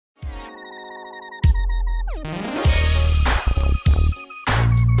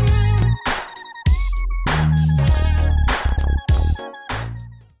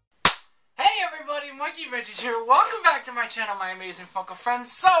channel, my amazing Funko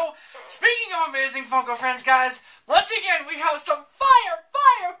friends. So, speaking of amazing Funko friends, guys, once again, we have some fire!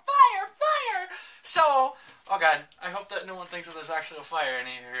 So, oh god, I hope that no one thinks that there's actually a fire in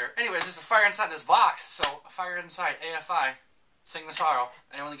here. Anyways, there's a fire inside this box, so a fire inside, AFI, Sing the Sorrow.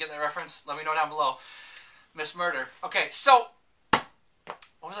 Anyone get that reference? Let me know down below. Miss Murder. Okay, so,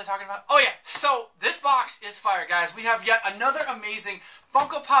 what was I talking about? Oh yeah, so this box is fire, guys. We have yet another amazing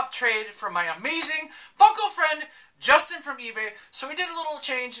Funko Pop trade from my amazing Funko friend, Justin from eBay. So we did a little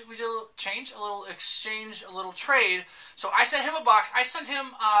change. We did a little exchange, a little trade. So I sent him a box. I sent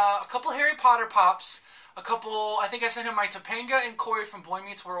him a couple Harry Potter Pops, I think I sent him my Topanga and Corey from Boy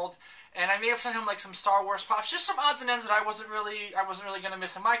Meets World, and I may have sent him like some Star Wars Pops, just some odds and ends that I wasn't really gonna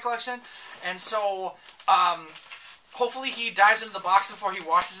miss in my collection. And so, hopefully he dives into the box before he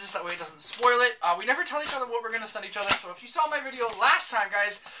watches this, that way it doesn't spoil it. We never tell each other what we're going to send each other, so if you saw my video last time,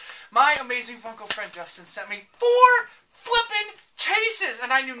 guys, my amazing Funko friend Justin sent me 4 flippin' chases,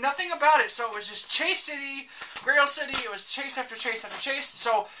 and I knew nothing about it, so it was just Chase City, Grail City, it was chase after chase after chase.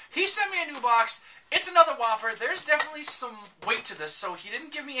 So he sent me a new box. It's another Whopper. There's definitely some weight to this, so he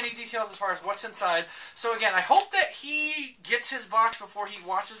didn't give me any details as far as what's inside. So again, I hope that he gets his box before he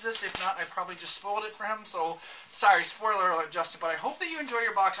watches this. If not, I probably just spoiled it for him. So, sorry, spoiler alert, Justin, but I hope that you enjoy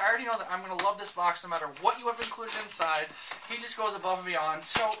your box. I already know that I'm going to love this box no matter what you have included inside. He just goes above and beyond.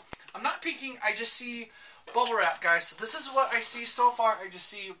 So, I'm not peeking. I just see bubble wrap, guys. So, this is what I see so far. I just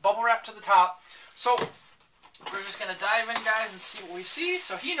see bubble wrap to the top. So, we're just going to dive in, guys, and see what we see.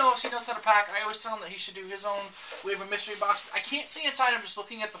 So he knows how to pack. I always tell him that he should do his own wave of mystery boxes. I can't see inside. I'm just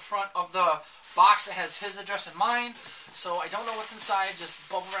looking at the front of the box that has his address and mine. So I don't know what's inside. Just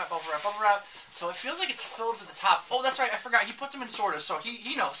bubble wrap, bubble wrap, bubble wrap. So it feels like it's filled to the top. Oh, that's right. I forgot. He puts them in sorters. So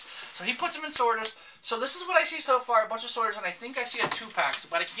he knows. So he puts them in sorters. So this is what I see so far. A bunch of sorters, and I think I see a 2-pack,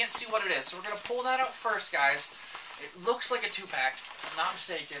 but I can't see what it is. So we're going to pull that out first, guys. It looks like a 2-pack, if I'm not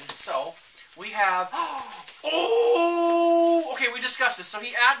mistaken. So we have, oh, okay, we discussed this. So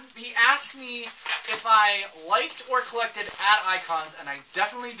he asked me if I liked or collected ad icons, and I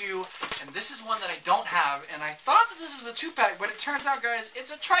definitely do. And this is one that I don't have. And I thought that this was a 2-pack, but it turns out, guys,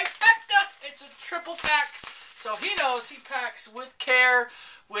 it's a trifecta. It's a triple pack. So he knows he packs with care,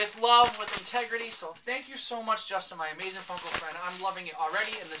 with love, with integrity. So thank you so much, Justin, my amazing Funko friend. I'm loving it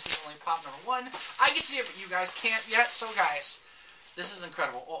already, and this is only pop number 1. I can see it, but you guys can't yet. So, guys, this is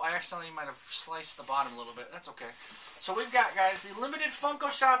incredible. Oh, I accidentally might have sliced the bottom a little bit. That's okay. So we've got, guys, the limited Funko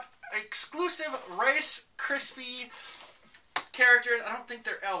Shop exclusive Rice Krispie characters. I don't think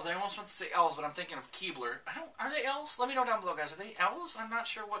they're elves. I almost want to say elves, but I'm thinking of Keebler. Are they elves? Let me know down below, guys. Are they elves? I'm not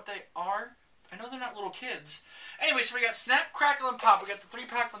sure what they are. I know they're not little kids. Anyway, so we got Snap, Crackle, and Pop. We got the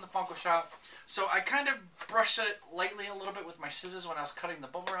 3-pack from the Funko Shop. So I kind of brushed it lightly a little bit with my scissors when I was cutting the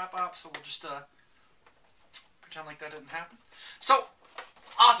bubble wrap off. So we'll just pretend like that didn't happen. So,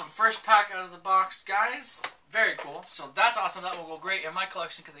 awesome. First pack out of the box, guys. Very cool. So that's awesome. That will go great in my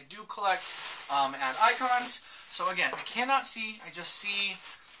collection because I do collect ad icons. So again, I cannot see. I just see.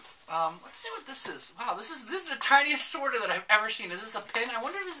 Let's see what this is. Wow, this is the tiniest sorter that I've ever seen. Is this a pin? I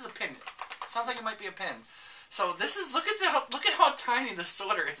wonder if this is a pin. It sounds like it might be a pin. So this is look at how tiny this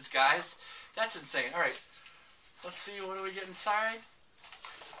sorter is, guys. That's insane. All right, let's see what do we get inside.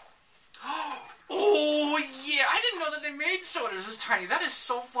 Oh, yeah, I didn't know that they made sorters this tiny. That is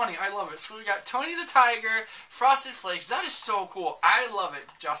so funny. I love it. So we got Tony the Tiger, Frosted Flakes. That is so cool. I love it,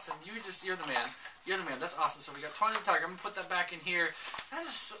 Justin. You're the man. You're the man. That's awesome. So we got Tony the Tiger. I'm going to put that back in here. That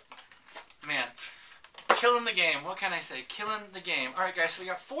is so, man, killing the game. What can I say? Killing the game. All right, guys, so we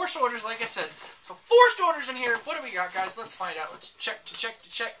got 4 sorters, like I said. So 4 sorters in here. What do we got, guys? Let's find out. Let's check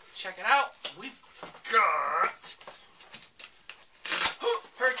it out. We've got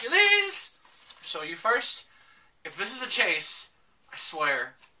Hercules. Show you first. If this is a chase, I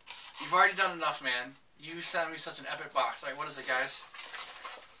swear, you've already done enough, man. You sent me such an epic box. All right, what is it, guys?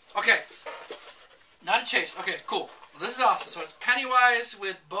 Okay, not a chase. Okay, cool. Well, this is awesome. So it's Pennywise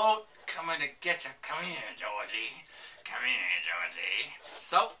with Boat coming to get you. Come here, Georgie. Come here, Georgie.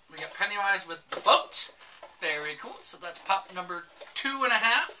 So we got Pennywise with the Boat. Very cool. So that's pop number 2.5,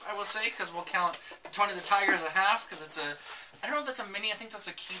 I will say, because we'll count Tony the Tiger as a half, because it's a, I don't know if that's a mini, I think that's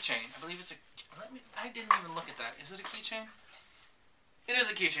a keychain. I believe it's a, I didn't even look at that. Is it a keychain? It is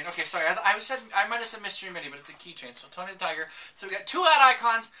a keychain. Okay, sorry. I might have said mystery mini, but it's a keychain. So Tony the Tiger. So we got 2 ad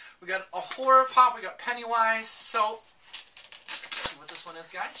icons. We got a horror pop. We got Pennywise. So let's see what this one is,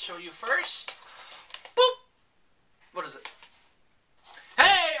 guys. Show you first. Boop. What is it?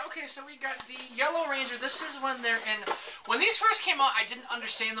 Hey, okay, so we got the Yellow Ranger. This is when they're in. When these first came out, I didn't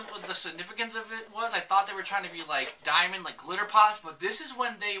understand what the significance of it was. I thought they were trying to be like diamond, like glitter pops, but this is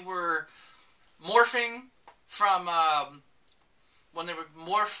when they were morphing from when they would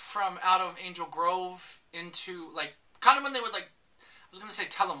morph from out of Angel Grove into, like, kind of when they would, like, I was going to say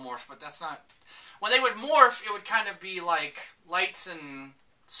telemorph, but that's not. When they would morph, it would kind of be like lights and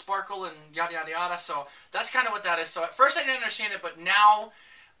sparkle and yada yada yada. So that's kind of what that is. So at first I didn't understand it, but now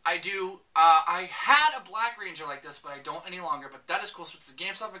I do. I had a Black Ranger like this, but I don't any longer. But that is cool. So it's the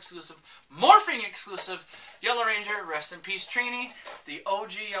GameStop exclusive, morphing exclusive Yellow Ranger. Rest in peace, Trini. The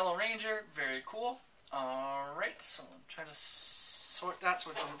OG Yellow Ranger. Very cool. Alright, so I'm trying to sort that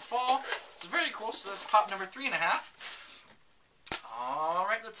so it doesn't fall. It's very cool. So that's pop number 3.5.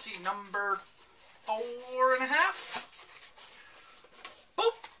 Alright, let's see. Number 4.5.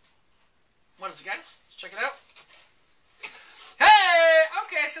 Boop. What is it, guys? Let's check it out. Hey!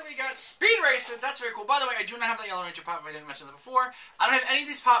 Okay, so we got Speed Racer. That's very cool. By the way, I do not have that Yellow Ranger pop. I didn't mention that before. I don't have any of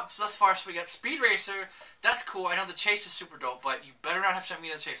these pops thus far, so we got Speed Racer. That's cool. I know the chase is super dope, but you better not have sent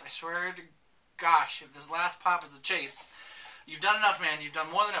me the chase. I swear to gosh, if this last pop is a chase, you've done enough, man. You've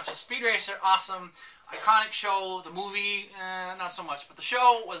done more than enough. So Speed Racer, awesome. Iconic show. The movie, not so much. But the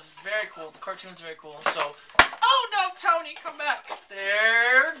show was very cool. The cartoon's very cool. So, oh no, Tony, come back.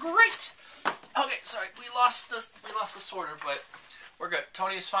 They're great. Okay, sorry, we lost the sorter, but we're good.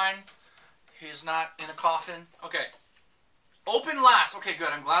 Tony is fine. He's not in a coffin. Okay. Open last. Okay, good.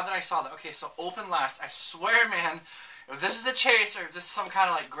 I'm glad that I saw that. Okay, so open last. I swear, man, if this is the chase or if this is some kind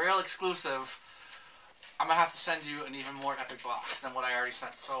of like Grail exclusive, I'm going to have to send you an even more epic box than what I already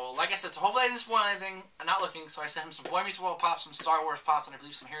sent. So, like I said, so hopefully I didn't spoil anything. I'm not looking, so I sent him some Boy Meets World pops, some Star Wars pops, and I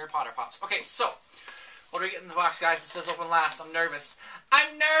believe some Harry Potter pops. Okay, so, what do we get in the box, guys? It says open last. I'm nervous.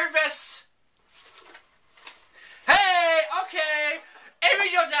 I'm nervous! Hey! Okay! Amy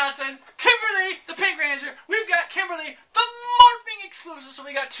Jo Johnson, Kimberly, the Pink Ranger. We've got Kimberly, the morphing exclusive. So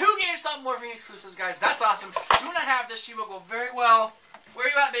we got 2 GameStop morphing exclusives, guys. That's awesome. Do not have this. She will go very well. Where are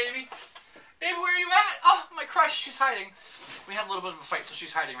you at, baby? Baby, where are you at? Oh, my crush. She's hiding. We had a little bit of a fight, so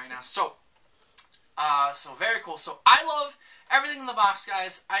she's hiding right now. So, so very cool. So I love everything in the box,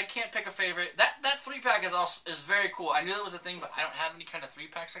 guys. I can't pick a favorite. That 3-pack is very cool. I knew that was a thing, but I don't have any kind of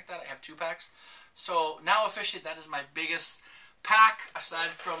 3-packs like that. I have 2-packs. So now officially, that is my biggest pack,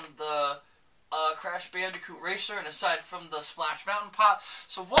 aside from the Crash Bandicoot Racer, and aside from the Splash Mountain Pop.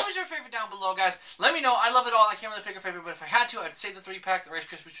 So what was your favorite down below, guys? Let me know. I love it all. I can't really pick a favorite, but if I had to, I'd say the 3-pack, the Rice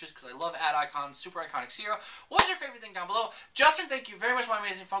Krispies Treats, because I love ad icons, super iconic Zero. What was your favorite thing down below? Justin, thank you very much, my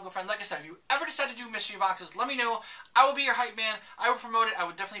amazing Funko friend. Like I said, if you ever decide to do mystery boxes, let me know. I will be your hype man. I will promote it. I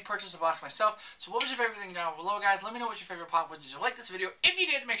would definitely purchase a box myself. So what was your favorite thing down below, guys? Let me know what your favorite pop was. Did you like this video? If you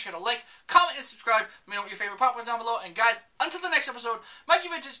did, make sure to like, comment, and subscribe. Let me know what your favorite pop was down below. And guys, until the next episode, Mikey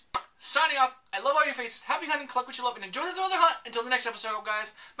Vintage, signing off. I love all your faces. Happy hunting, collect what you love, and enjoy the other hunt. Until the next episode,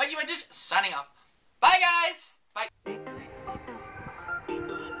 guys. Mikey Vintage, signing off. Bye, guys. Bye.